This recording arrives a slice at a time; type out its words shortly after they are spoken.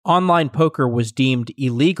online poker was deemed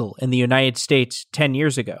illegal in the United States 10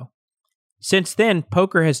 years ago. Since then,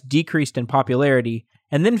 poker has decreased in popularity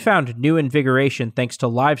and then found new invigoration thanks to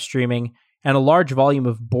live streaming and a large volume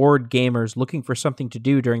of bored gamers looking for something to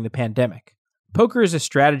do during the pandemic. Poker is a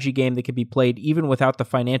strategy game that can be played even without the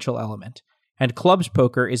financial element, and Clubs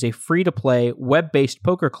Poker is a free-to-play, web-based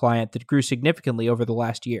poker client that grew significantly over the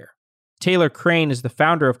last year. Taylor Crane is the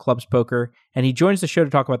founder of Clubs Poker, and he joins the show to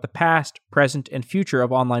talk about the past, present, and future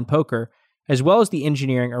of online poker, as well as the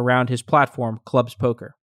engineering around his platform, Clubs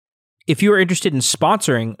Poker. If you are interested in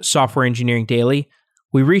sponsoring Software Engineering Daily,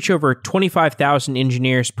 we reach over 25,000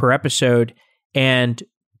 engineers per episode and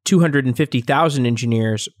 250,000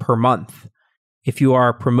 engineers per month. If you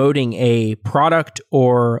are promoting a product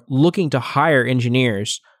or looking to hire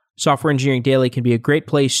engineers, Software Engineering Daily can be a great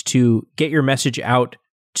place to get your message out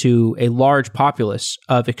to a large populace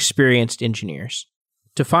of experienced engineers.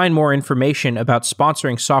 To find more information about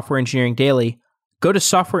sponsoring Software Engineering Daily, go to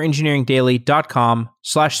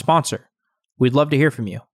softwareengineeringdaily.com/sponsor. We'd love to hear from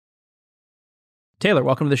you. Taylor,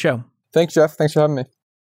 welcome to the show. Thanks, Jeff. Thanks for having me.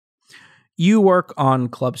 You work on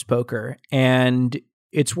Clubs Poker, and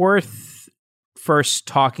it's worth first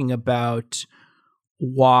talking about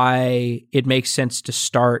why it makes sense to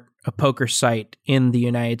start a poker site in the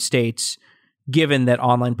United States, given that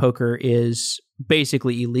online poker is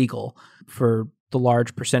basically illegal for the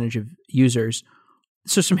large percentage of users.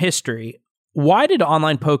 So some history. Why did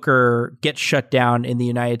online poker get shut down in the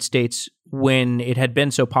United States when it had been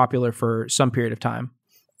so popular for some period of time?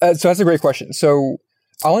 So that's a great question. So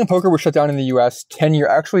online poker was shut down in the US 10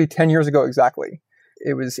 years ago exactly.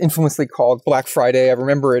 It was infamously called Black Friday. I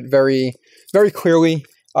remember it very, very clearly.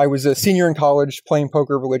 I was a senior in college playing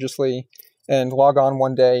poker religiously and log on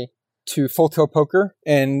one day to Full Tilt Poker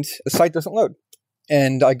and the site doesn't load.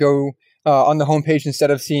 And I go on the homepage, instead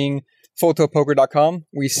of seeing fulltiltpoker.com,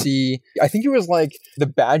 we see, I think it was like the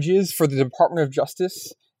badges for the Department of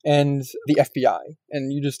Justice and the FBI.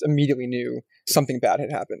 And you just immediately knew something bad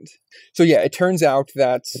had happened. So yeah, it turns out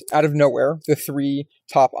that out of nowhere, the three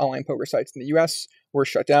top online poker sites in the US were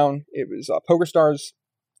shut down. It was PokerStars.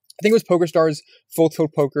 I think it was PokerStars, Full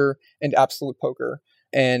Tilt Poker, and Absolute Poker.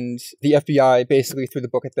 And the FBI basically threw the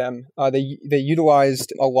book at them. They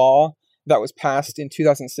utilized a law that was passed in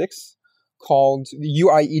 2006 called the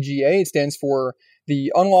UIEGA. It stands for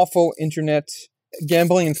the Unlawful Internet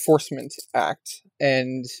Gambling Enforcement Act.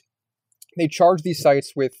 And they charged these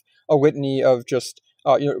sites with a litany of just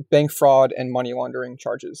bank fraud and money laundering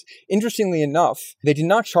charges. Interestingly enough, they did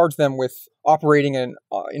not charge them with operating an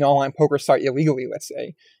online poker site illegally, let's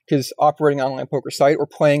say, because operating an online poker site or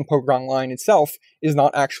playing poker online itself is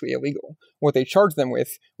not actually illegal. What they charged them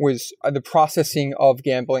with was the processing of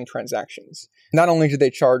gambling transactions. Not only did they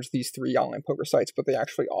charge these three online poker sites, but they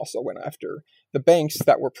actually also went after the banks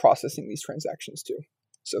that were processing these transactions too.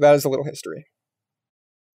 So that is a little history.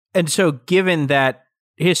 And so given that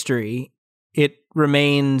history, it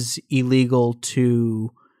remains illegal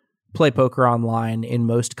to play poker online in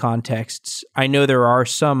most contexts. I know there are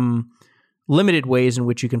some limited ways in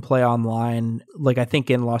which you can play online. Like I think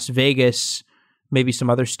in Las Vegas, maybe some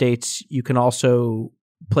other states, you can also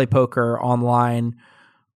play poker online.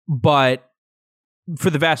 But for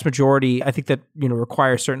the vast majority, I think that,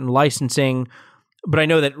 requires certain licensing. But I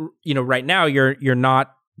know that, right now you're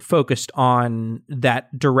not focused on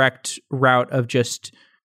that direct route of just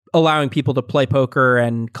allowing people to play poker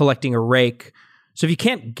and collecting a rake. So if you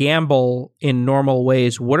can't gamble in normal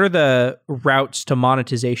ways, what are the routes to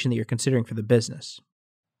monetization that you're considering for the business?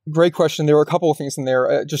 Great question. There were a couple of things in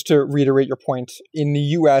there. Just to reiterate your point, in the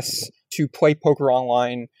US, to play poker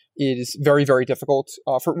online is very, very difficult.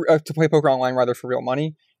 To play poker online, rather, for real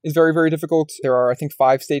money is very, very difficult. There are, I think,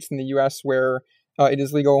 5 states in the US where it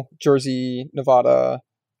is legal: Jersey, Nevada,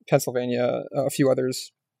 Pennsylvania, a few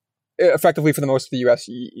others. Effectively, for the most of the US,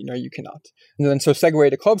 you cannot. And then so segue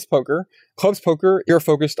to Clubs Poker. Clubs Poker, you're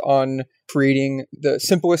focused on creating the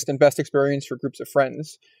simplest and best experience for groups of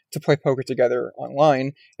friends to play poker together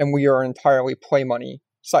online, and we are an entirely play money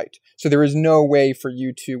site. So there is no way for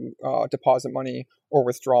you to deposit money or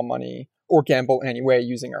withdraw money or gamble in any way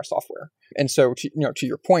using our software. And so, to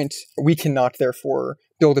your point, we cannot therefore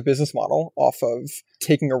build a business model off of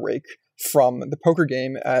taking a rake from the poker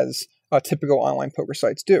game as typical online poker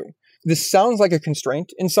sites do. This sounds like a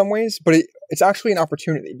constraint in some ways, but it's actually an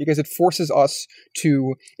opportunity because it forces us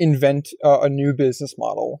to invent a new business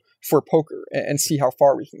model for poker and see how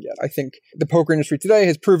far we can get. I think the poker industry today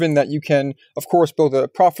has proven that you can, of course, build a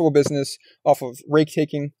profitable business off of rake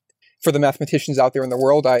taking. For the mathematicians out there in the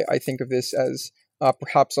world, I think of this as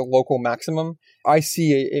perhaps a local maximum. I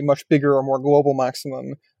see a much bigger or more global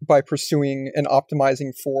maximum by pursuing and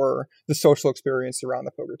optimizing for the social experience around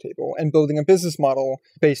the poker table and building a business model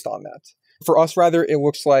based on that. For us, rather, it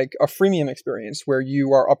looks like a freemium experience where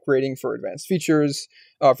you are upgrading for advanced features,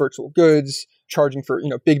 virtual goods, charging for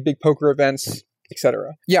big poker events,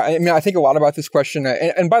 etc. Yeah, I mean, I think a lot about this question.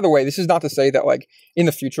 And by the way, this is not to say that like in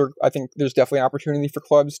the future, I think there's definitely an opportunity for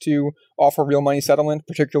clubs to offer real money settlement,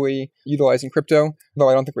 particularly utilizing crypto, though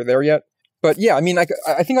I don't think we're there yet. But yeah, I mean, like,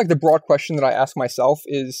 I think like the broad question that I ask myself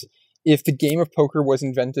is, if the game of poker was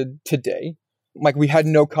invented today, like we had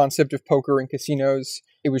no concept of poker in casinos,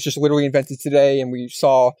 it was just literally invented today, and we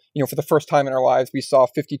saw, for the first time in our lives, we saw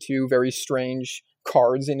 52 very strange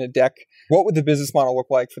cards in a deck. What would the business model look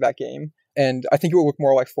like for that game? And I think it will look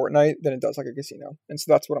more like Fortnite than it does like a casino. And so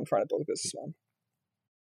that's what I'm trying to build a business on.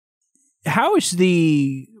 How is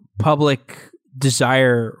the public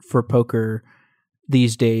desire for poker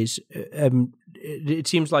these days? It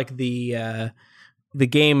seems like the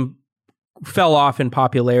game fell off in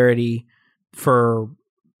popularity for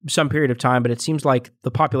some period of time, but it seems like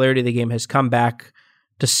the popularity of the game has come back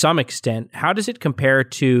to some extent. How does it compare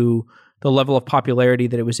to the level of popularity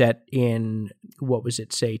that it was at in, what was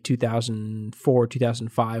it, say 2004,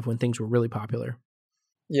 2005, when things were really popular?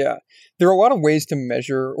 Yeah, there are a lot of ways to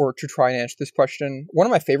measure or to try and answer this question. One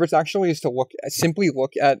of my favorites actually is to simply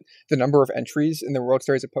look at the number of entries in the World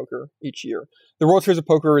Series of Poker each year. The World Series of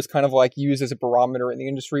Poker is kind of like used as a barometer in the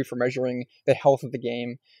industry for measuring the health of the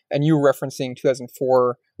game. And you were referencing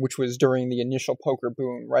 2004, which was during the initial poker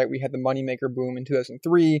boom, right? We had the moneymaker boom in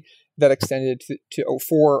 2003 that extended to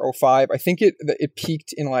 04, 05. I think it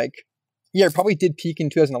peaked in it probably did peak in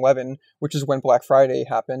 2011, which is when Black Friday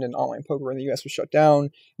happened and online poker in the US was shut down.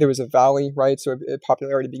 There was a valley, right? So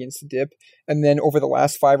popularity begins to dip. And then over the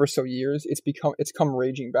last 5 or so years, it's come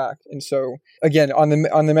raging back. And so again, on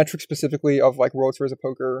the metric specifically of like World Series of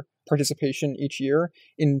Poker participation each year,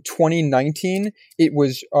 in 2019, it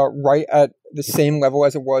was right at the same level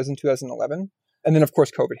as it was in 2011. And then, of course,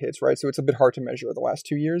 COVID hits, right? So it's a bit hard to measure the last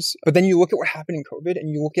 2 years. But then you look at what happened in COVID, and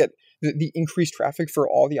you look at the increased traffic for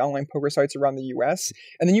all the online poker sites around the US.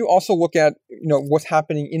 And then you also look at, what's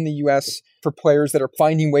happening in the US for players that are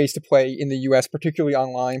finding ways to play in the US, particularly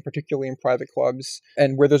online, particularly in private clubs.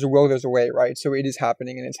 And where there's a will, there's a way, right? So it is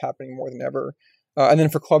happening, and it's happening more than ever. And then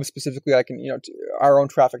for clubs specifically, our own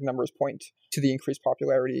traffic numbers point to the increased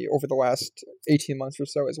popularity over the last 18 months or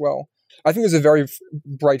so as well. I think there's a very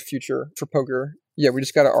bright future for poker. Yeah, we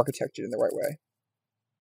just got to architect it in the right way.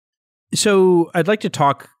 So I'd like to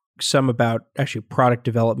talk some about actually product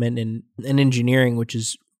development and engineering, which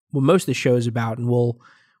is what most of the show is about. And we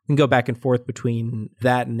can go back and forth between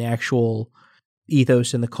that and the actual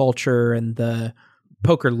ethos and the culture and the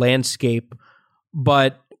poker landscape.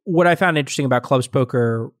 But what I found interesting about Clubs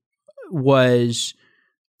Poker was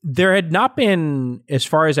there had not been, as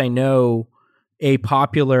far as I know, a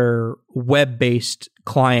popular web-based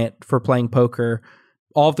client for playing poker.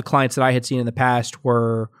 All of the clients that I had seen in the past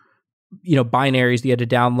were, binaries that you had to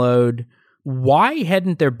download. Why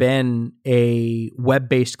hadn't there been a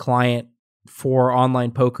web-based client for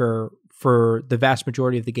online poker for the vast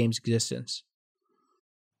majority of the game's existence?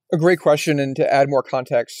 A great question, and to add more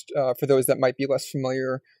context for those that might be less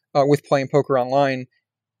familiar with playing poker online,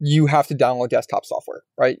 you have to download desktop software,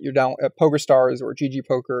 right? You're down at PokerStars or GG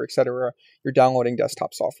Poker, etc. You're downloading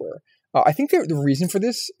desktop software. I think the reason for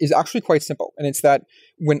this is actually quite simple, and it's that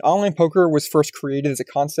when online poker was first created as a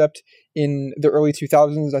concept in the early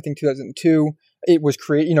 2000s, I think 2002, it was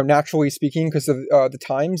created, naturally speaking, because of the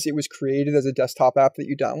times, it was created as a desktop app that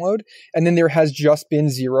you download, and then there has just been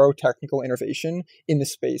zero technical innovation in the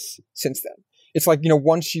space since then. It's like,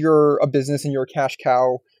 once you're a business and you're a cash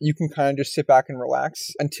cow, you can kind of just sit back and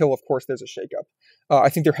relax until, of course, there's a shakeup. I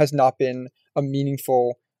think there has not been a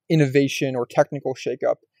meaningful innovation or technical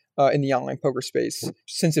shakeup in the online poker space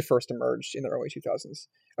since it first emerged in the early 2000s.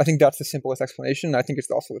 I think that's the simplest explanation, and I think it's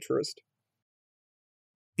also the truest.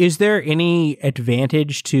 Is there any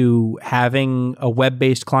advantage to having a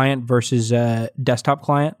web-based client versus a desktop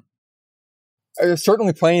client?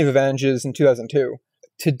 Certainly plenty of advantages in 2002.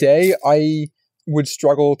 Today, I would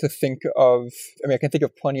struggle to think of, I can think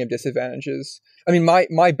of plenty of disadvantages.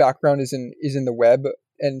 My background is in the web,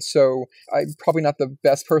 and so I'm probably not the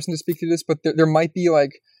best person to speak to this, but there might be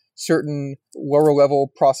like certain lower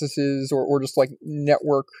level processes or just like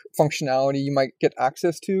network functionality you might get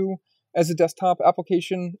access to as a desktop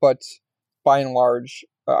application, but by and large,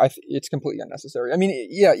 it's completely unnecessary.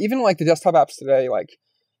 Even like the desktop apps today,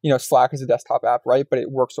 Slack is a desktop app, right? But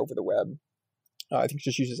it works over the web. I think it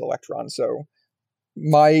just uses Electron. So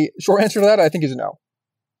my short answer to that, I think, is no.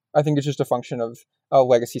 I think it's just a function of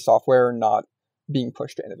legacy software not being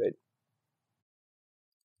pushed to innovate.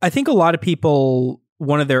 I think a lot of people,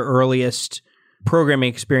 one of their earliest programming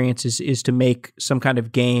experiences is to make some kind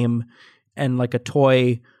of game, and like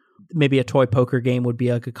maybe a toy poker game would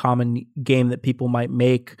be like a common game that people might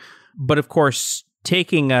make. But of course,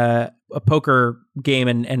 taking a poker game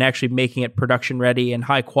and actually making it production ready and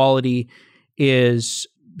high quality is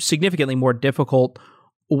significantly more difficult.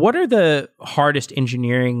 What are the hardest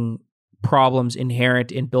engineering problems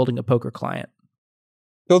inherent in building a poker client?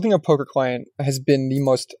 Building a poker client has been the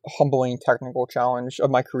most humbling technical challenge of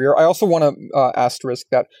my career. I also want to asterisk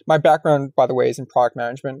that my background, by the way, is in product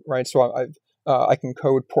management, right? So I can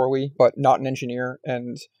code poorly, but not an engineer,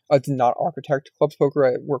 and I did not architect Clubs Poker.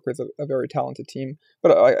 I work with a very talented team,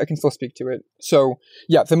 but I can still speak to it. So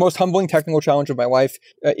yeah, the most humbling technical challenge of my life,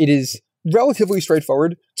 it is relatively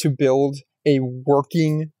straightforward to build a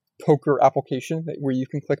working poker application where you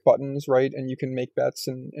can click buttons, right? And you can make bets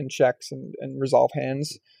and checks and resolve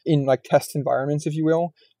hands in like test environments, if you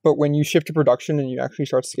will. But when you ship to production and you actually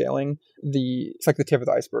start scaling, it's like the tip of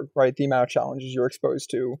the iceberg, right? The amount of challenges you're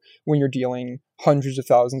exposed to when you're dealing hundreds of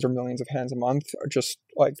thousands or millions of hands a month are just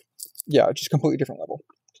completely different level.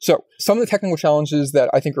 So some of the technical challenges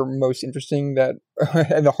that I think are most interesting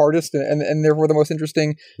and the hardest and therefore the most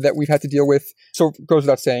interesting that we've had to deal with. So it goes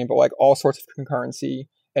without saying, but like all sorts of concurrency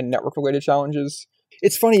and network related challenges.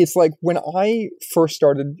 It's funny. It's like when I first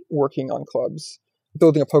started working on Clubs,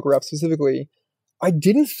 building a poker app specifically, I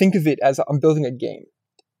didn't think of it as I'm building a game.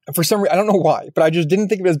 And for some reason, I don't know why, but I just didn't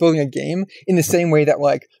think of it as building a game in the same way that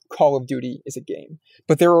like Call of Duty is a game.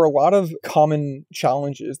 But there are a lot of common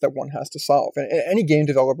challenges that one has to solve. And any game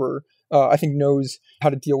developer, I think, knows how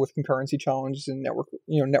to deal with concurrency challenges and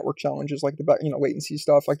network challenges like latency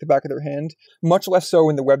stuff like the back of their hand. Much less so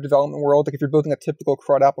in the web development world. Like if you're building a typical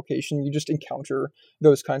CRUD application, you just encounter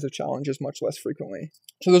those kinds of challenges much less frequently.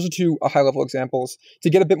 So those are two high-level examples. To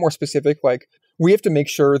get a bit more specific, like we have to make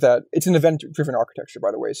sure that it's an event-driven architecture,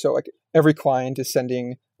 by the way. So like every client is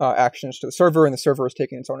sending actions to the server, and the server is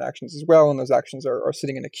taking its own actions as well, and those actions are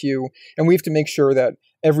sitting in a queue. And we have to make sure that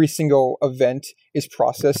every single event is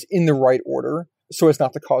processed in the right order so as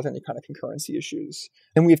not to cause any kind of concurrency issues.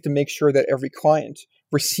 And we have to make sure that every client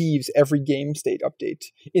receives every game state update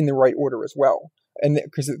in the right order as well. And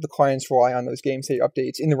because the clients rely on those game state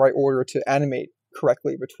updates in the right order to animate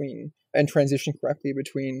correctly and transition correctly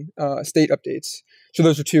between state updates. So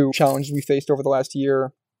those are two challenges we faced over the last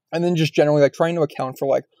year. And then just generally like trying to account for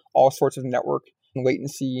like all sorts of network and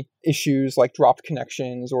latency issues like dropped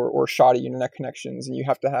connections or shoddy internet connections. And you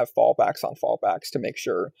have to have fallbacks on fallbacks to make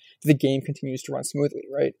sure the game continues to run smoothly,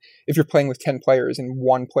 right? If you're playing with 10 players and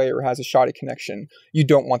one player has a shoddy connection, you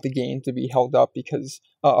don't want the game to be held up because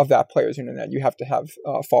of that player's internet. You have to have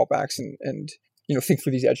fallbacks and think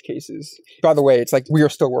through these edge cases. By the way, it's like we are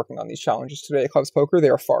still working on these challenges today at Clubs Poker. They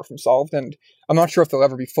are far from solved, and I'm not sure if they'll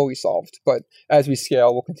ever be fully solved, but as we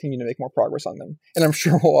scale, we'll continue to make more progress on them. And I'm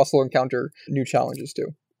sure we'll also encounter new challenges too.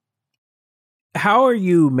 How are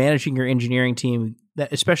you managing your engineering team,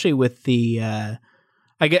 especially with the,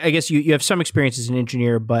 I guess you have some experience as an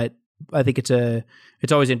engineer, but I think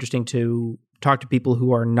it's always interesting to talk to people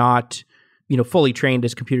who are not, fully trained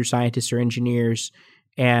as computer scientists or engineers,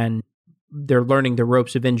 and they're learning the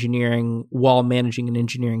ropes of engineering while managing an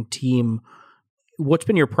engineering team. What's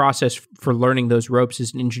been your process for learning those ropes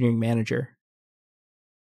as an engineering manager?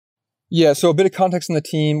 Yeah, so a bit of context on the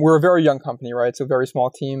team. We're a very young company, right? So a very small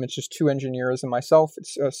team. It's just 2 engineers and myself.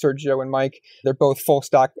 It's Sergio and Mike. They're both full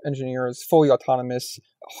stack engineers, fully autonomous,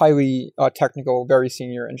 highly technical, very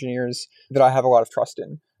senior engineers that I have a lot of trust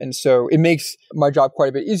in. And so it makes my job quite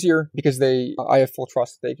a bit easier because I have full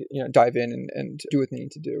trust that they dive in and do what they need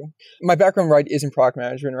to do. My background, right, is in product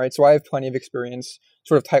management, right? So I have plenty of experience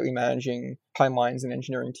sort of tightly managing timelines and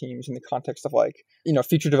engineering teams in the context of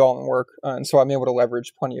feature development work. And so I'm able to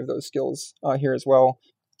leverage plenty of those skills here as well.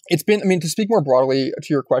 It's been, to speak more broadly to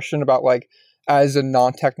your question about as a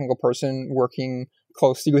non-technical person working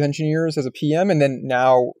closely with engineers as a PM and then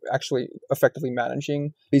now actually effectively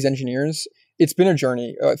managing these engineers, it's been a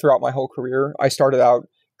journey throughout my whole career. I started out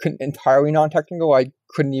entirely non-technical. I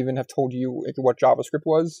couldn't even have told you what JavaScript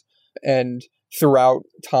was. And throughout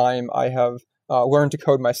time, I have learned to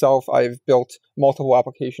code myself. I've built multiple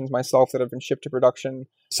applications myself that have been shipped to production,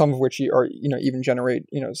 some of which are even generate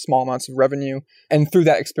small amounts of revenue. And through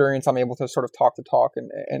that experience, I'm able to sort of talk the talk.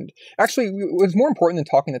 And actually, what's more important than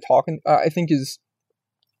talking the talk, I think, is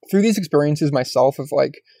through these experiences myself of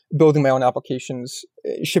like building my own applications,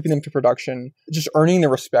 shipping them to production, just earning the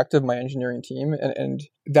respect of my engineering team. And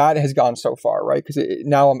that has gone so far, right? Because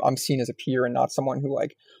now I'm seen as a peer and not someone who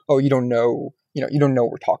like, oh, you don't know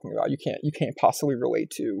what we're talking about. You can't possibly relate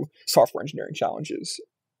to software engineering challenges.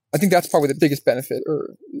 I think that's probably the biggest benefit,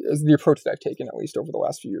 or is the approach that I've taken, at least over the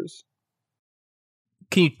last few years.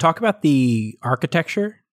 Can you talk about the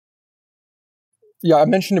architecture? Yeah, I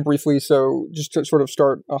mentioned it briefly. So just to sort of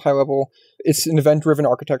start a high level, it's an event-driven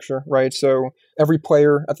architecture, right? So every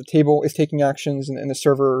player at the table is taking actions in the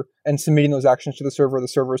server and submitting those actions to the server. The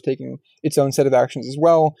server is taking its own set of actions as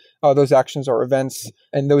well. Those actions are events,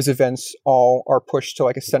 and those events all are pushed to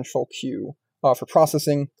like a central queue for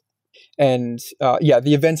processing. And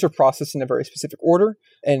the events are processed in a very specific order,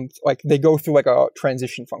 and like they go through like a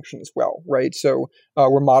transition function as well, right? So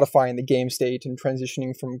we're modifying the game state and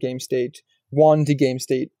transitioning from game state 1 to game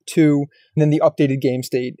state 2, and then the updated game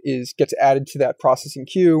state gets added to that processing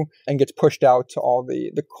queue and gets pushed out to all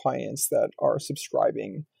the clients that are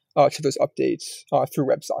subscribing to those updates through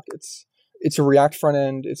WebSockets. It's a React front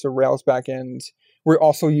end, it's a Rails backend. We're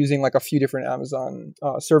also using like a few different Amazon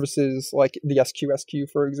services, like the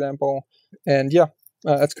SQSQ, for example. And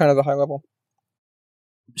that's kind of the high level.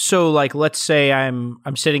 So, like, let's say I'm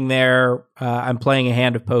sitting there, I'm playing a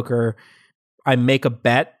hand of poker, I make a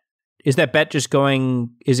bet. Is that bet just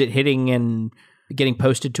is it hitting and getting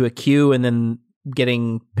posted to a queue and then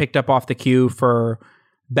getting picked up off the queue for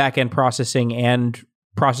back-end processing and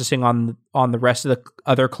processing on the rest of the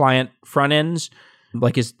other client front ends?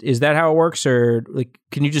 Like, is that how it works? Or like,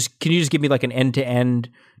 can you just give me like an end-to-end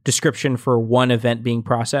description for one event being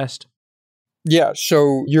processed? Yeah.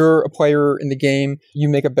 So you're a player in the game, you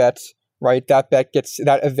make a bet, right? That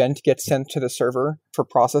event gets sent to the server for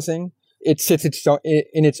processing. It sits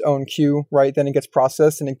in its own queue, right? Then it gets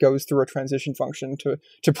processed and it goes through a transition function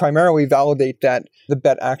to primarily validate that the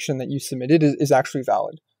bet action that you submitted is actually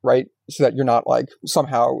valid, right? So that you're not like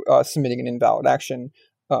somehow submitting an invalid action.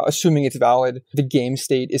 Assuming it's valid, the game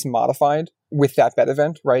state is modified with that bet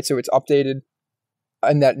event, right? So it's updated,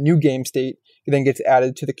 and that new game state then gets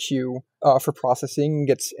added to the queue for processing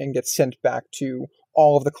and gets sent back to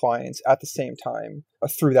all of the clients at the same time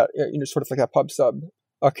through that, sort of like that pub-sub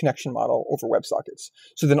connection model over WebSockets.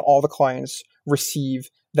 So then all the clients receive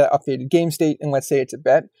that updated game state, and let's say it's a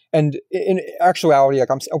bet. And in actuality, like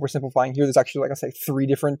I'm oversimplifying here, there's actually, like I say, 3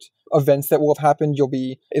 different events that will have happened. It'll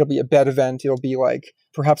be a bet event. It'll be like,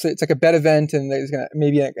 perhaps it's like a bet event, and there's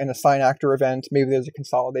maybe an assign actor event. Maybe there's a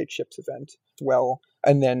consolidate ships event as well.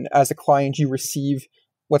 And then as a client, you receive,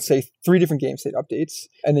 let's say, 3 different game state updates,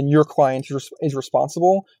 and then your client is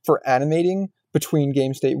responsible for animating between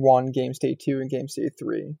game state 1, game state 2, and game state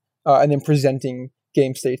 3, and then presenting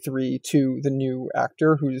game state 3 to the new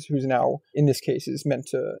actor who's now, in this case, is meant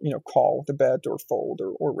to call the bet or fold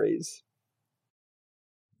or raise.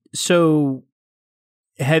 So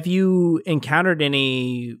have you encountered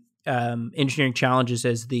any engineering challenges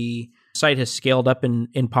as the site has scaled up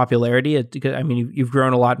in popularity? I mean, you've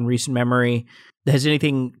grown a lot in recent memory. Has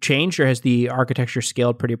anything changed, or has the architecture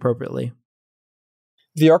scaled pretty appropriately?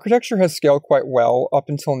 The architecture has scaled quite well up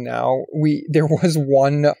until now. There was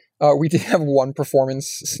one, we did have one performance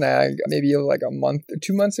snag maybe like a month,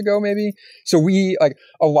 2 months ago maybe. So we, like,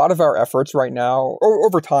 a lot of our efforts right now, or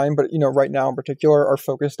over time, but right now in particular, are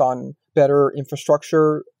focused on better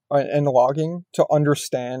infrastructure and logging to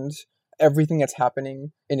understand everything that's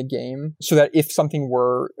happening in a game, so that if something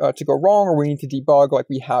were to go wrong or we need to debug, like,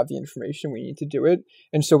 we have the information we need to do it.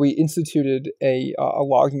 And so we instituted a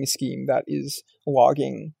logging scheme that is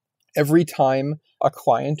logging every time a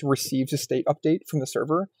client receives a state update from the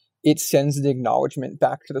server. It sends an acknowledgement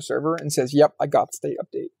back to the server and says, yep, I got the state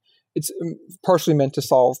update. It's partially meant to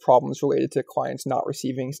solve problems related to clients not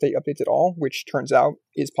receiving state updates at all, which turns out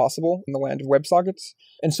is possible in the land of WebSockets.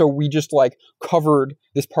 And so we just covered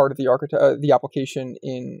this part of the application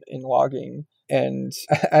in logging. And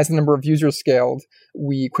as the number of users scaled,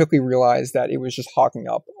 we quickly realized that it was just hogging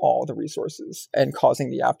up all the resources and causing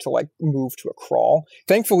the app to move to a crawl.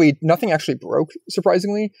 Thankfully, nothing actually broke,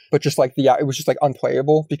 surprisingly, but just it was just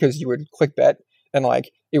unplayable, because you would click bet and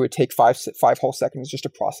it would take five whole seconds just to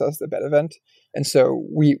process the bet event. And so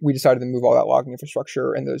we decided to move all that logging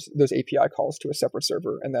infrastructure and those API calls to a separate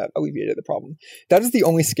server, and that alleviated the problem. That is the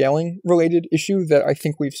only scaling related issue that I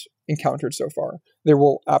think we've encountered so far. There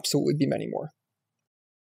will absolutely be many more.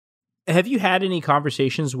 Have you had any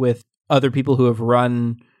conversations with other people who have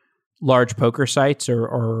run large poker sites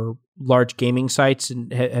or large gaming sites,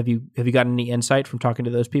 and have you gotten any insight from talking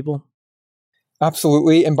to those people?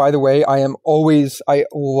 Absolutely. And by the way, I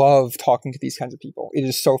love talking to these kinds of people. It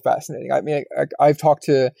is so fascinating. I mean, I've talked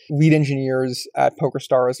to lead engineers at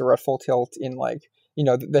PokerStars or at Full Tilt in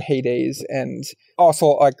the heydays, and also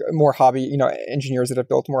like more hobby, engineers that have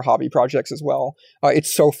built more hobby projects as well.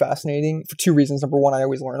 It's so fascinating for two reasons. Number one, I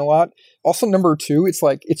always learn a lot. Also, number two, it's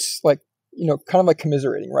like, kind of like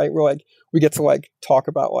commiserating, right? We get to talk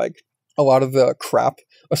about a lot of the crap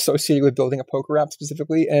associated with building a poker app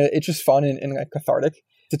specifically. And it's just fun and cathartic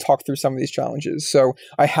to talk through some of these challenges. So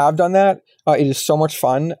I have done that. It is so much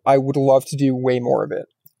fun. I would love to do way more of it,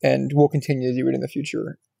 and we'll continue to do it in the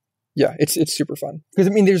future. Yeah, it's super fun.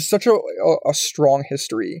 Because there's such a strong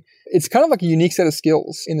history. It's kind of like a unique set of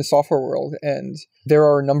skills in the software world. And there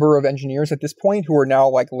are a number of engineers at this point who are now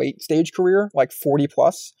late stage career, 40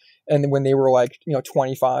 plus. And when they were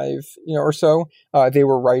 25, or so, they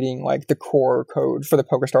were writing the core code for the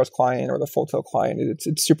PokerStars client or the Full Tilt client.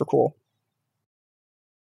 It's super cool.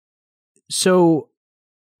 So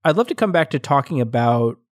I'd love to come back to talking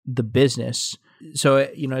about the business. So,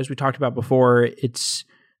 as we talked about before,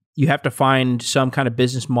 you have to find some kind of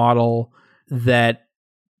business model that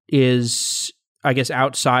is, I guess,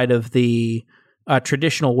 outside of the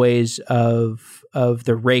traditional ways of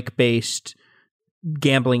the rake-based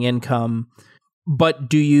gambling income. But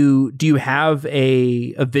do you have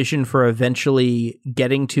a vision for eventually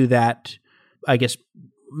getting to that, I guess,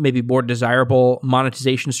 maybe more desirable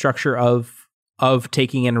monetization structure of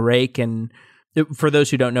taking in rake? And for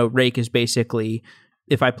those who don't know, rake is basically,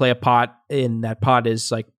 if I play a pot and that pot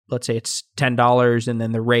is let's say it's $10 and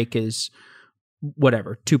then the rake is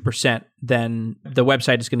whatever, 2%, then the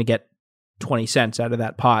website is going to get 20 cents out of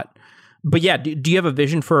that pot. But yeah, do you have a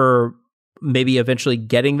vision for maybe eventually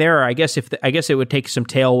getting there? Or I guess it would take some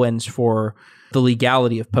tailwinds for the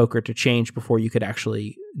legality of poker to change before you could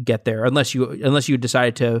actually get there, unless you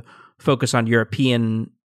decided to focus on European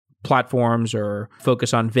platforms or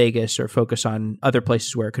focus on Vegas or focus on other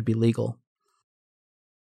places where it could be legal.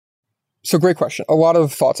 So great question. A lot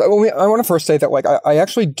of thoughts. I want to first say that I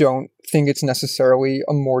actually don't think it's necessarily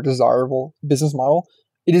a more desirable business model.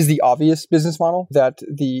 It is the obvious business model that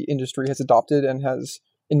the industry has adopted and has,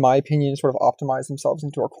 in my opinion, sort of optimized themselves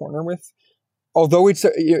into our corner with. Although it's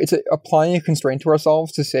applying a constraint to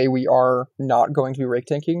ourselves to say we are not going to be rake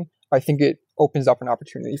tanking, I think it opens up an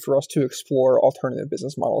opportunity for us to explore alternative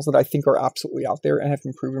business models that I think are absolutely out there and have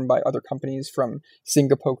been proven by other companies from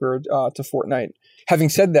Zynga Poker to Fortnite. Having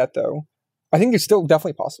said that, though, I think it's still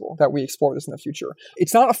definitely possible that we explore this in the future.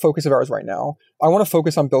 It's not a focus of ours right now. I want to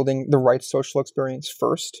focus on building the right social experience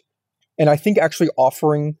first. And I think actually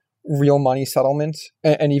offering real money settlement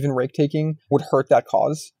and even rake taking would hurt that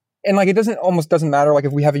cause. And it almost doesn't matter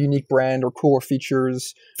if we have a unique brand or cooler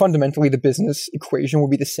features. Fundamentally, the business equation will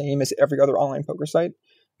be the same as every other online poker site.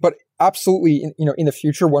 But absolutely, in the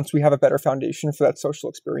future, once we have a better foundation for that social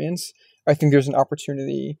experience, I think there's an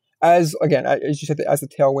opportunity as you said, as the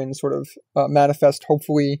tailwinds sort of manifest,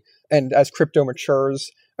 hopefully, and as crypto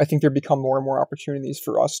matures, I think there become more and more opportunities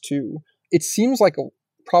for us to. It seems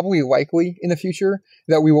probably likely in the future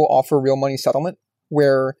that we will offer real money settlement,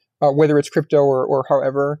 where whether it's crypto or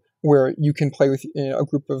however, where you can play with a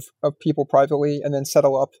group of people privately and then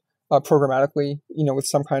settle up programmatically, with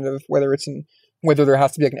some kind of, whether there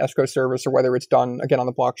has to be an escrow service or whether it's done again on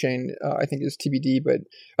the blockchain, I think is TBD. But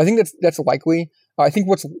I think that's likely. I think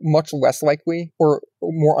what's much less likely or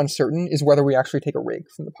more uncertain is whether we actually take a rake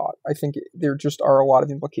from the pot. I think there just are a lot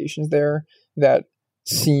of implications there that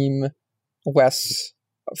seem less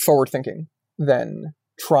forward thinking than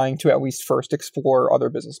trying to at least first explore other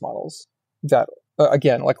business models that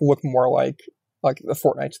again look more like the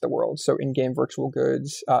Fortnites of the world. So in-game virtual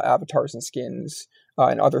goods, avatars and skins,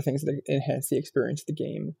 and other things that enhance the experience of the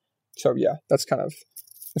game. So yeah, that's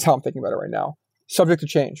how I'm thinking about it right now. Subject to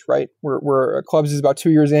change, right? We're Clubs is about 2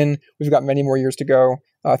 years in. We've got many more years to go.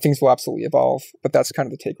 Things will absolutely evolve, but that's kind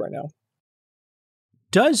of the take right now.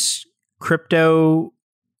 Does crypto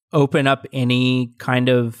open up any kind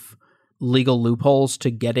of legal loopholes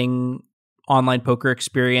to getting online poker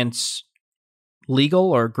experience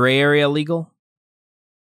legal or gray area legal?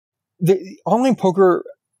 The online poker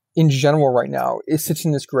in general right now, it sits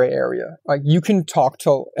in this gray area. You can talk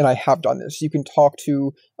to, and I have done this, you can talk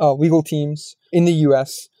to legal teams in the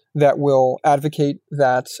US that will advocate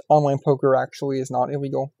that online poker actually is not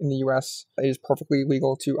illegal in the US. It is perfectly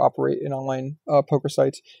legal to operate an online poker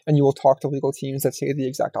site. And you will talk to legal teams that say the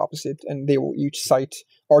exact opposite. And they will each cite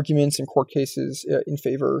arguments and court cases in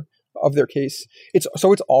favor of their case. It's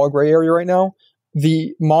all a gray area right now.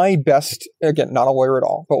 My best, again, not a lawyer at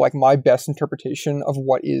all, but my best interpretation of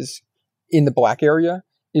what is in the black area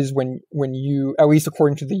is when you, at least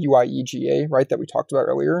according to the UIEGA, right, that we talked about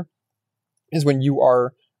earlier, is when you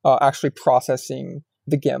are actually processing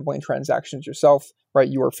the gambling transactions yourself, right?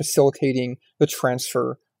 You are facilitating the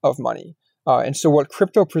transfer of money. And so what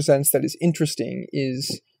crypto presents that is interesting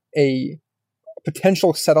is a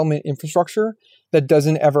potential settlement infrastructure that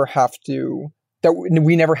doesn't ever have to, that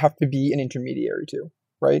we never have to be an intermediary to,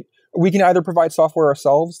 right? We can either provide software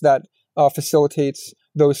ourselves that facilitates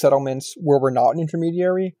those settlements where we're not an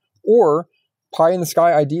intermediary, or pie in the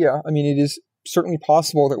sky idea. I mean, it is certainly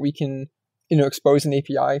possible that we can, expose an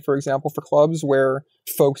API, for example, for clubs where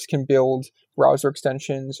folks can build browser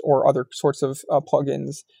extensions or other sorts of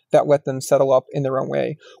plugins that let them settle up in their own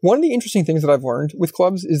way. One of the interesting things that I've learned with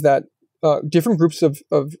clubs is that different groups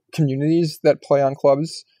of communities that play on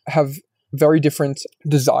clubs have very different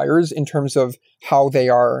desires in terms of how they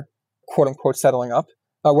are, quote unquote, settling up.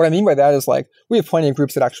 What I mean by that is, like, we have plenty of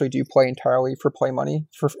groups that actually do play entirely for play money,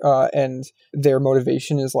 and their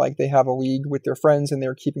motivation is like they have a league with their friends and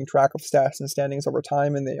they're keeping track of stats and standings over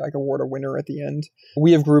time, and they like award a winner at the end.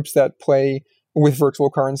 We have groups that play with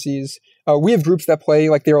virtual currencies. We have groups that play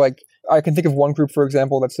like they're like, I can think of one group, for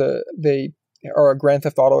example, they are a Grand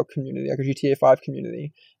Theft Auto community, like a GTA 5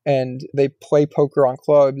 community, and they play poker on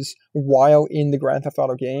clubs while in the Grand Theft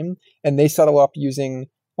Auto game, and they settle up using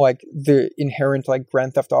like the inherent like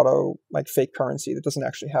Grand Theft Auto like fake currency that doesn't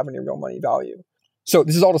actually have any real money value. So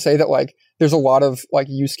this is all to say that like there's a lot of like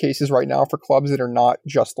use cases right now for clubs that are not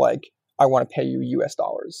just like, I want to pay you US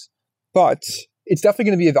dollars, but it's definitely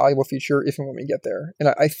going to be a valuable feature if and when we get there. And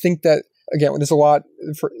I think that, again, there's a lot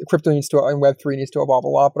for crypto needs to, and Web3 needs to evolve a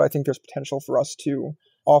lot, but I think there's potential for us to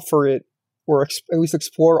offer it, or at least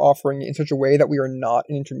explore offering it in such a way that we are not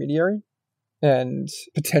an intermediary, and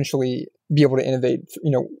potentially be able to innovate,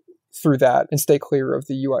 through that and stay clear of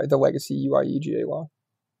the legacy UIEGA law.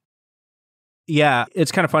 Yeah,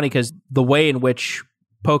 it's kind of funny because the way in which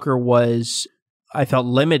poker was, I felt,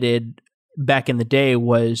 limited back in the day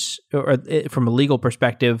was, or from a legal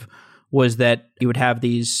perspective, was that you would have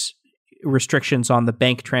these restrictions on the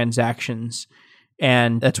bank transactions.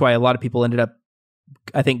 And that's why a lot of people ended up,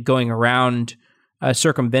 I think, going around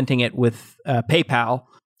circumventing it with PayPal.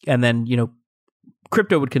 And then,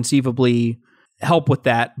 crypto would conceivably help with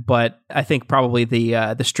that, but I think probably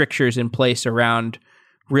the strictures in place around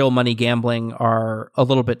real money gambling are a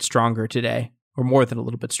little bit stronger today, or more than a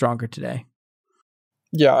little bit stronger today.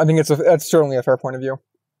 Yeah, I think that's certainly a fair point of view.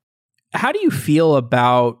 How do you feel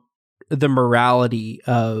about the morality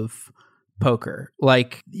of poker?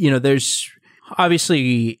 Like, there's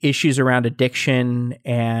obviously issues around addiction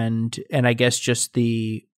and I guess just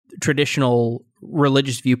the traditional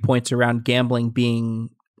religious viewpoints around gambling being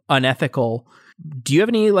unethical. Do you have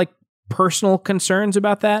any like personal concerns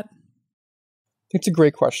about that? It's a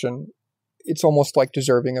great question. It's almost like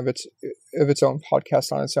deserving of its own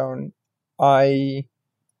podcast on its own. I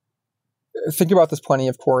think about this plenty,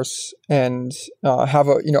 of course, and have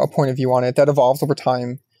a point of view on it that evolves over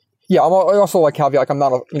time. Yeah, I also like caveat, like I'm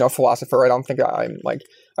not a philosopher. I don't think I'm like,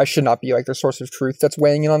 I should not be like the source of truth that's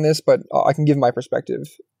weighing in on this, but I can give my perspective.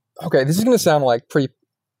 Okay, this is going to sound like a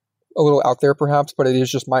little out there perhaps, but it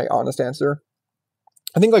is just my honest answer.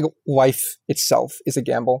 I think like life itself is a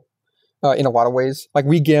gamble in a lot of ways. Like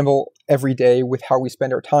we gamble every day with how we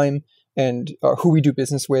spend our time and who we do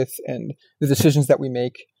business with and the decisions that we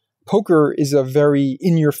make. Poker is a very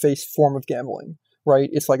in-your-face form of gambling, right?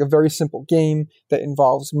 It's like a very simple game that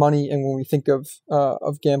involves money, and when we think of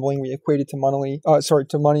gambling, we equate it to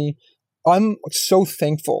money. I'm so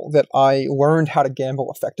thankful that I learned how to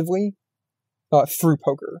gamble effectively through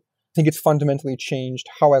poker. I think it's fundamentally changed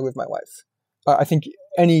how I live my life. I think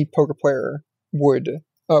any poker player would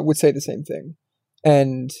say the same thing.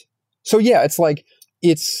 And so, yeah, it's like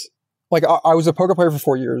I was a poker player for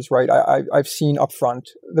 4 years, right? I've seen upfront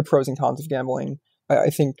the pros and cons of gambling.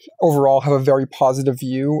 I think overall have a very positive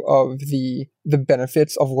view of the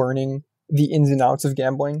benefits of learning the ins and outs of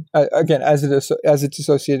gambling. Again, as it's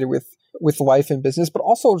associated with life and business, but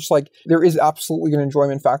also just like there is absolutely an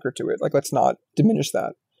enjoyment factor to it. Like let's not diminish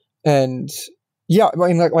that. And yeah, I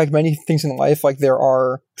mean, like many things in life, like there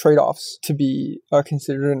are trade-offs to be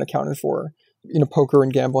considered and accounted for. Poker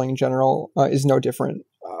and gambling in general is no different.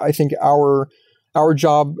 I think our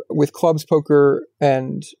job with clubs poker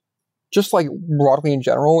and just like broadly in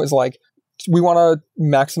general is like we want to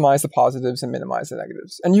maximize the positives and minimize the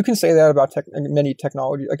negatives. And you can say that about many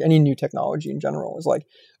technology, like any new technology in general is like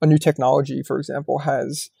a new technology, for example,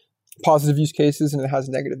 has positive use cases and it has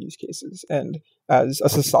negative use cases. And as a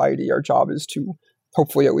society, our job is to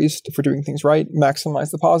hopefully at least, if we're doing things right,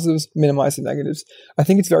 maximize the positives, minimize the negatives. I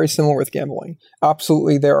think it's very similar with gambling.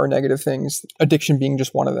 Absolutely, there are negative things, addiction being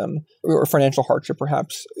just one of them, or financial hardship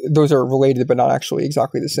perhaps. Those are related but not actually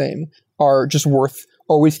exactly the same, are just worth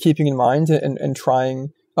always keeping in mind and trying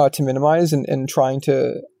to minimize and trying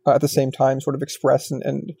to, at the same time, sort of express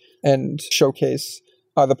and showcase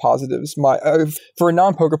the positives. For a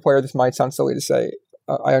non-poker player, this might sound silly to say,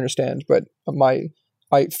 I understand, but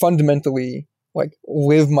I fundamentally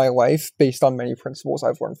live my life based on many principles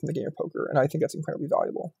I've learned from the game of poker, and I think that's incredibly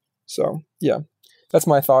valuable. So yeah, that's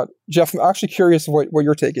my thought. Jeff, I'm actually curious what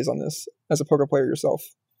your take is on this as a poker player yourself.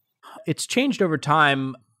 It's changed over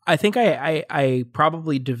time. I think I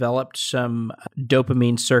probably developed some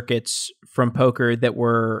dopamine circuits from poker that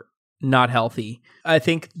were not healthy. I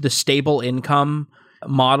think the stable income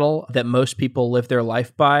model that most people live their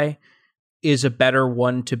life by is a better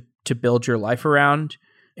one to build your life around.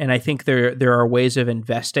 And I think there are ways of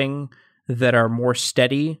investing that are more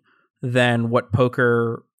steady than what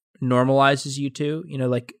poker normalizes you to.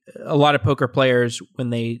 Like a lot of poker players, when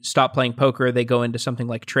they stop playing poker, they go into something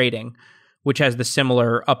like trading, which has the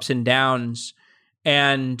similar ups and downs,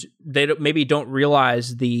 and they maybe don't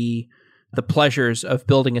realize the pleasures of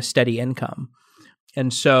building a steady income.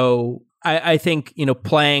 And so I think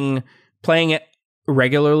playing it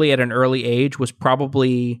regularly at an early age was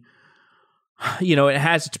probably, it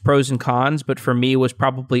has its pros and cons, but for me was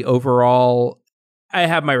probably overall, I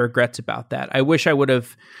have my regrets about that. I wish I would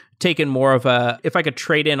have taken more of if I could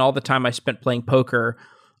trade in all the time I spent playing poker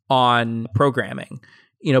on programming.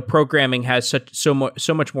 Programming has so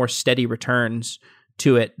much more steady returns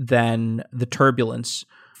to it than the turbulence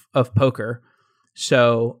of poker.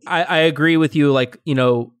 So I agree with you.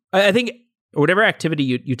 I think whatever activity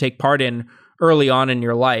you take part in early on in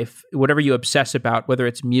your life, whatever you obsess about, whether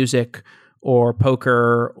it's music or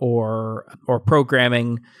poker or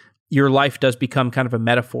programming, your life does become kind of a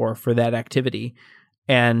metaphor for that activity.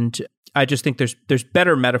 And I just think there's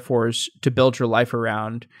better metaphors to build your life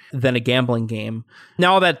around than a gambling game.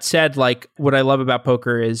 Now, all that said, what I love about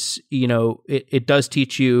poker is, it does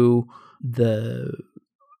teach you the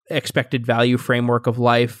expected value framework of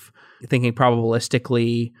life, thinking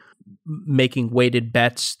probabilistically, making weighted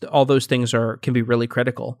bets. All those things can be really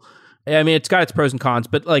critical. I mean, it's got its pros and cons,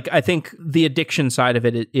 but I think the addiction side of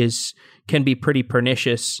it can be pretty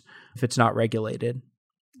pernicious if it's not regulated.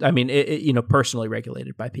 I mean, personally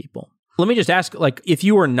regulated by people. Let me just ask, if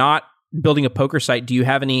you were not building a poker site, do you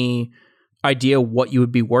have any idea what you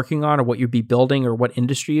would be working on or what you'd be building or what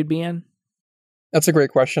industry you'd be in? That's a great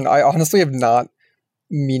question. I honestly have not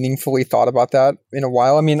meaningfully thought about that in a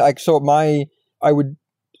while. I mean, I would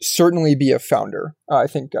certainly be a founder. I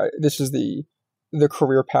think this is the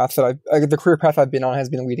career path that I've been on has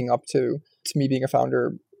been leading up to me being a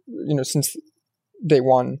founder, since day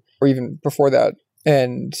one or even before that.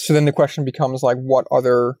 And so then the question becomes what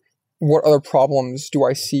other problems do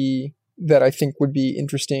I see that I think would be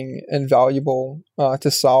interesting and valuable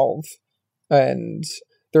to solve? And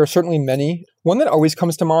there are certainly many. One that always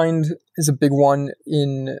comes to mind is a big one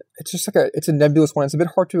it's a nebulous one. It's a bit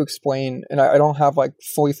hard to explain, and I don't have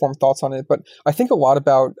fully formed thoughts on it, but I think a lot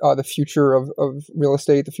about the future of real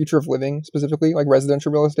estate, the future of living, specifically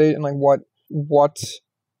residential real estate, and what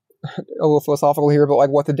a little philosophical here, but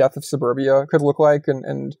what the death of suburbia could look like,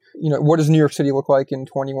 and what does New York City look like in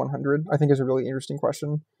 2100? I think is a really interesting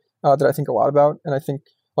question that I think a lot about, and I think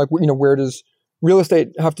where does real estate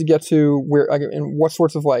have to get to, where and what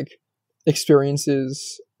sorts of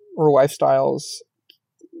experiences or lifestyles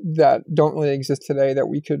that don't really exist today that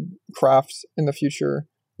we could craft in the future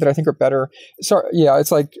that I think are better. So yeah,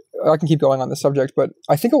 it's I can keep going on this subject, but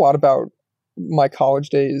I think a lot about my college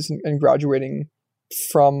days and graduating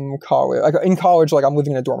from college. In college, I'm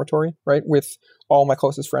living in a dormitory, right, with all my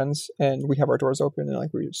closest friends, and we have our doors open, and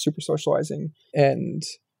we're super socializing. And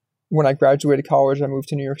when I graduated college, I moved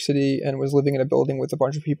to New York City and was living in a building with a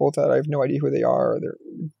bunch of people that I have no idea who they are. They're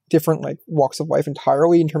different walks of life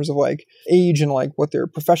entirely in terms of age and what their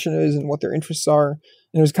profession is and what their interests are.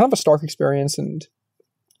 And it was kind of a stark experience. And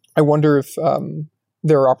I wonder if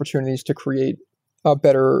there are opportunities to create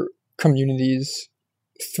better communities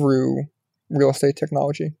through real estate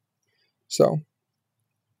technology. So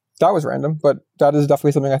that was random, but that is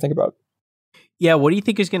definitely something I think about. Yeah. What do you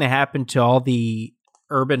think is going to happen to all the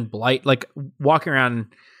urban blight? Walking around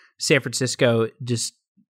San Francisco, just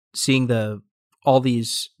seeing all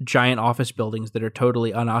these giant office buildings that are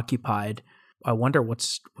totally unoccupied. I wonder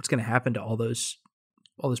what's going to happen to all those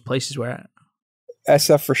places we're at.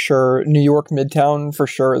 SF for sure. New York Midtown for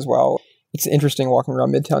sure as well. It's interesting walking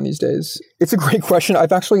around Midtown these days. It's a great question.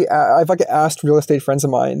 I've asked real estate friends of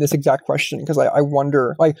mine this exact question because I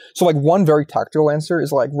wonder one very tactical answer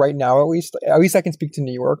is like right now at least I can speak to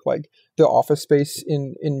New York, like the office space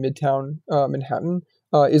in Midtown Manhattan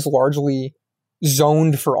is largely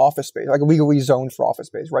zoned for office space, like legally zoned for office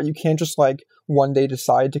space, right? You can't just like one day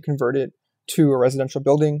decide to convert it to a residential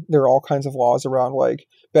building. There are all kinds of laws around like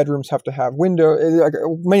bedrooms have to have window, like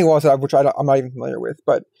many laws that which I'm not even familiar with,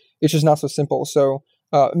 but it's just not so simple. So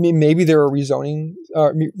maybe there are rezonings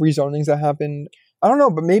that happen. I don't know,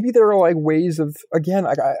 but maybe there are like ways of, again,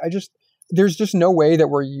 like there's just no way that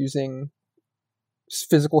we're using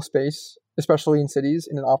physical space, especially in cities,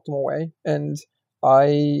 in an optimal way. And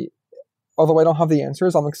although I don't have the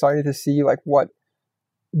answers, I'm excited to see like what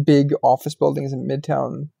big office buildings in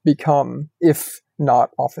Midtown become, if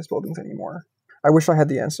not office buildings anymore. I wish I had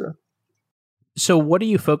the answer. So what are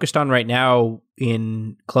you focused on right now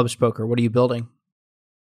in Clubs Poker? What are you building?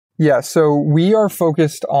 Yeah, so we are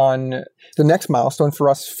focused on the next milestone for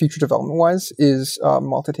us, future development-wise, is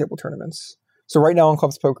multi-table tournaments. So right now on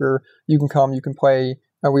Clubs Poker, you can come, you can play.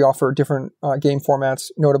 We offer different game formats,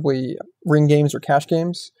 notably ring games or cash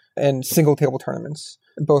games, and single-table tournaments.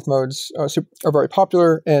 Both modes are very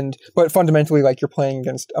popular, but fundamentally, like you're playing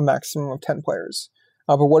against a maximum of 10 players.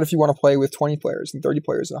 But what if you want to play with 20 players and 30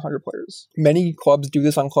 players and 100 players? Many clubs do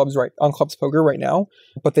this on Clubs Poker right now,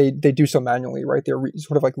 but they do so manually, right? They're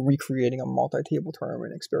sort of like recreating a multi-table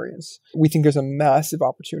tournament experience. We think there's a massive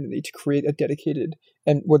opportunity to create a dedicated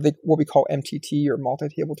and what we call MTT or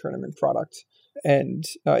multi-table tournament product. And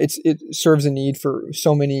it serves a need for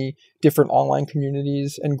so many different online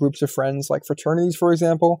communities and groups of friends, like fraternities, for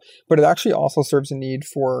example. But it actually also serves a need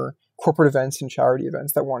for corporate events and charity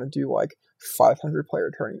events that want to do like 500 player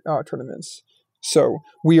tournaments. So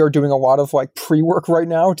we are doing a lot of like pre-work right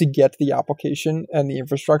now to get the application and the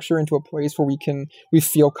infrastructure into a place where we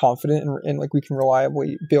feel confident and like we can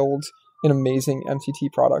reliably build an amazing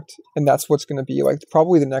MTT product. And that's what's going to be like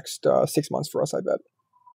probably the next 6 months for us, I bet.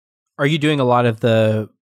 Are you doing a lot of the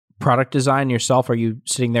product design yourself? Are you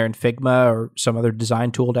sitting there in Figma or some other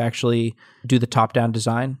design tool to actually do the top-down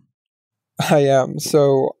design? I am.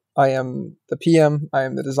 So I am the PM, I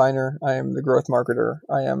am the designer, I am the growth marketer,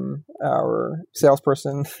 I am our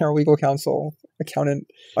salesperson, our legal counsel, accountant.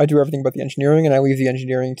 I do everything but the engineering, and I leave the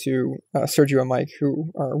engineering to Sergio and Mike,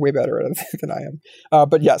 who are way better at it than I am.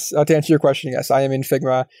 But yes, to answer your question, yes, I am in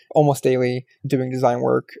Figma almost daily doing design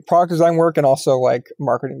work, product design work, and also like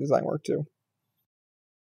marketing design work too.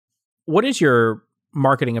 What is your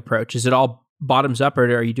marketing approach? Is it all bottoms up, or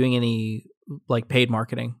are you doing any like paid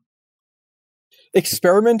marketing?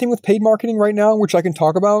 Experimenting with paid marketing right now, which I can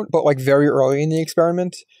talk about, but like very early in the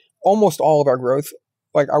experiment. Almost all of our growth,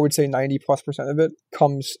 like I would say 90+% of it,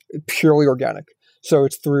 comes purely organic. So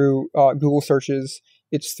it's through Google searches,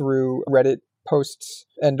 it's through Reddit posts,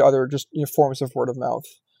 and other just forms of word of mouth.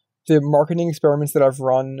 The marketing experiments that I've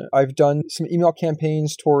run, I've done some email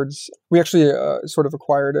campaigns towards. We actually sort of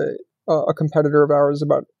acquired a competitor of ours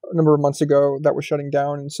about a number of months ago that was shutting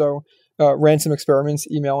down, and so ran some experiments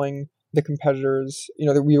emailing the competitors,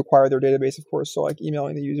 that we acquired their database, of course. So like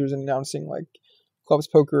emailing the users and announcing like Clubs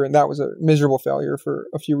Poker, and that was a miserable failure for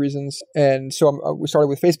a few reasons. And so we started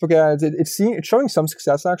with Facebook ads. It's showing some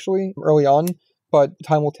success actually early on, but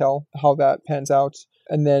time will tell how that pans out.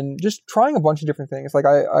 And then just trying a bunch of different things. Like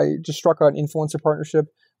I just struck an influencer partnership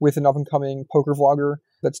with an up and coming poker vlogger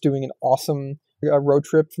that's doing an awesome road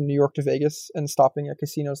trip from New York to Vegas and stopping at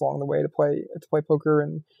casinos along the way to play poker.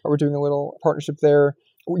 And we're doing a little partnership there.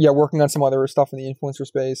 Yeah, working on some other stuff in the influencer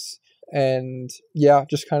space, and yeah,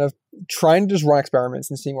 just kind of trying to just run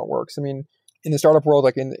experiments and seeing what works. I mean, in the startup world,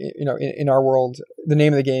 like in our world, the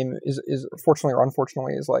name of the game is fortunately or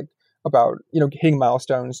unfortunately is like about hitting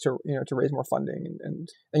milestones to raise more funding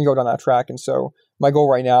and go down that track. And so my goal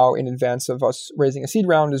right now, in advance of us raising a seed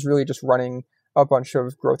round, is really just running a bunch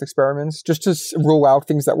of growth experiments just to rule out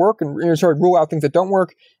things that work and rule out things that don't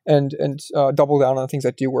work and double down on the things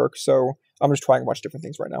that do work. So I'm just trying a bunch of different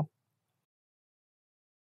things right now.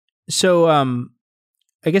 So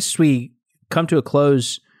I guess as we come to a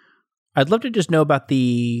close, I'd love to just know about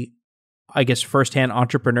the, I guess, firsthand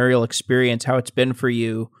entrepreneurial experience, how it's been for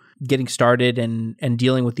you getting started and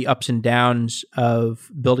dealing with the ups and downs of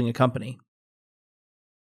building a company.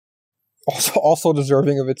 Also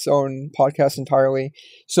deserving of its own podcast entirely.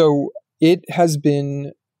 So it has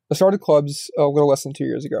been, I started Clubs a little less than 2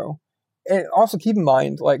 years ago. And also keep in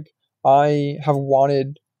mind, like, I have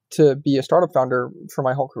wanted to be a startup founder for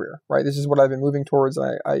my whole career, right? This is what I've been moving towards.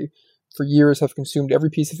 I for years, have consumed every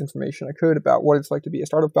piece of information I could about what it's like to be a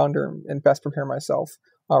startup founder and best prepare myself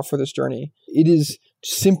for this journey. It is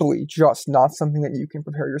simply just not something that you can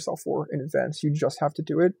prepare yourself for in advance. You just have to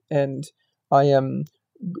do it. And I am,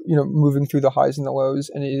 moving through the highs and the lows,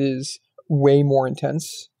 and it is way more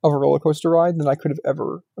intense of a roller coaster ride than I could have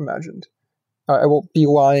ever imagined. I won't be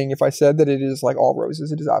lying if I said that it is like all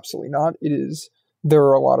roses. It is absolutely not. There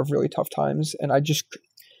are a lot of really tough times, and I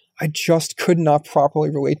just could not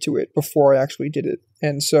properly relate to it before I actually did it.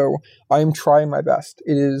 And so I am trying my best.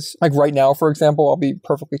 It is like right now, for example, I'll be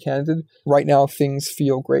perfectly candid. Right now, things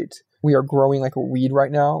feel great. We are growing like a weed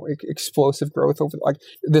right now. Explosive growth over like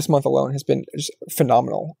this month alone has been just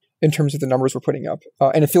phenomenal in terms of the numbers we're putting up.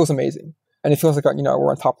 And it feels amazing. And it feels like, we're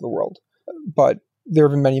on top of the world. But there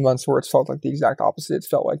have been many months where it's felt like the exact opposite. It's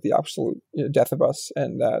felt like the absolute death of us,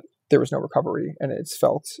 and that there was no recovery. And it's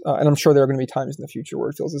felt, and I'm sure there are going to be times in the future where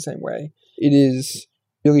it feels the same way. It is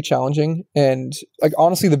really challenging. And like,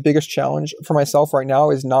 honestly, the biggest challenge for myself right now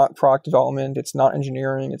is not product development. It's not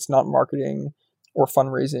engineering. It's not marketing or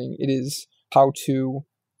fundraising. It is how to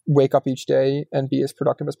wake up each day and be as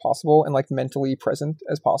productive as possible and like mentally present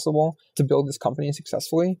as possible to build this company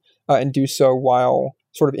successfully, and do so while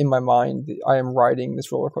sort of in my mind, I am riding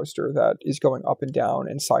this roller coaster that is going up and down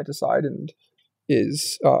and side to side and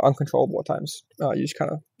is uncontrollable at times. You just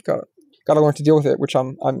kind of got to learn to deal with it, which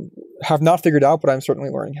I'm have not figured out, but I'm certainly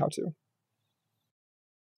learning how to.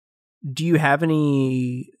 Do you have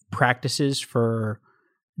any practices for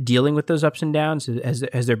dealing with those ups and downs?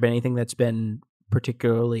 Has there been anything that's been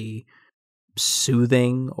particularly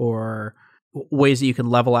soothing, or ways that you can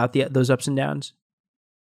level out those ups and downs?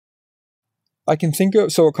 I can think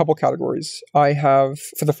of a couple categories. I have,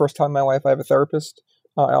 for the first time in my life, I have a therapist.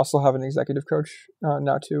 I also have an executive coach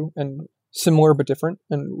now too, and similar but different.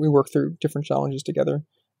 And we work through different challenges together.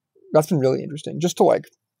 That's been really interesting, just to like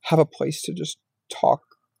have a place to just talk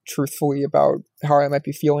truthfully about how I might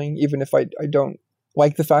be feeling, even if I don't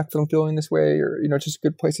like the fact that I'm feeling this way, or just a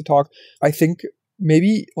good place to talk. I think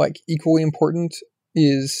maybe like equally important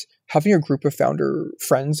is having a group of founder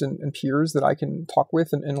friends and peers that I can talk with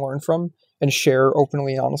and learn from and share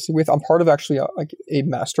openly and honestly with. I'm part of actually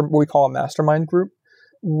what we call a mastermind group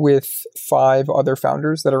with 5 other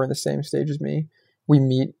founders that are in the same stage as me. We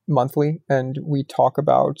meet monthly and we talk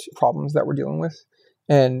about problems that we're dealing with.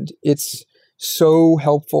 And it's so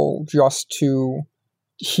helpful just to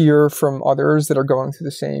hear from others that are going through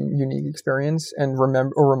the same unique experience and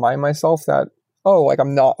remind myself that,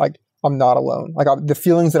 I'm not alone. The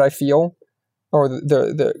feelings that I feel, or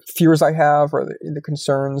the fears I have, or the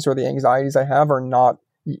concerns or the anxieties I have are not,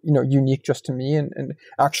 unique just to me. And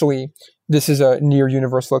actually, this is a near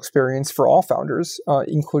universal experience for all founders,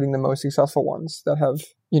 including the most successful ones that have,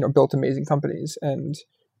 built amazing companies. And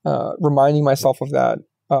reminding myself of that,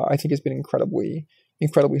 I think has been incredibly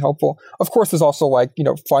helpful. Of course, there's also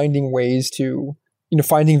finding ways to,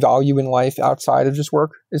 finding value in life outside of just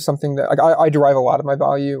work is something that I derive a lot of my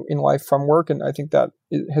value in life from work. And I think that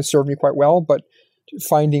it has served me quite well, but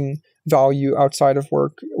finding value outside of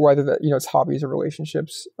work, whether that, it's hobbies or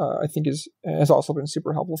relationships, I think has also been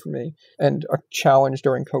super helpful for me, and a challenge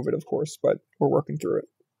during COVID, of course, but we're working through it.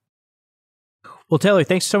 Well, Taylor,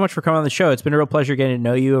 thanks so much for coming on the show. It's been a real pleasure getting to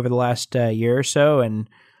know you over the last year or so. And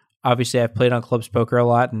obviously, I've played on Clubs Poker a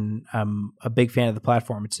lot, and I'm a big fan of the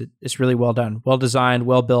platform. It's really well done, well designed,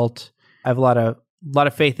 well built. I have a lot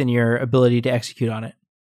of faith in your ability to execute on it.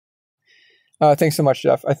 Thanks so much,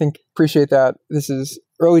 Jeff. Appreciate that. This is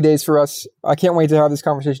early days for us. I can't wait to have this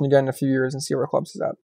conversation again in a few years and see where Clubs is at.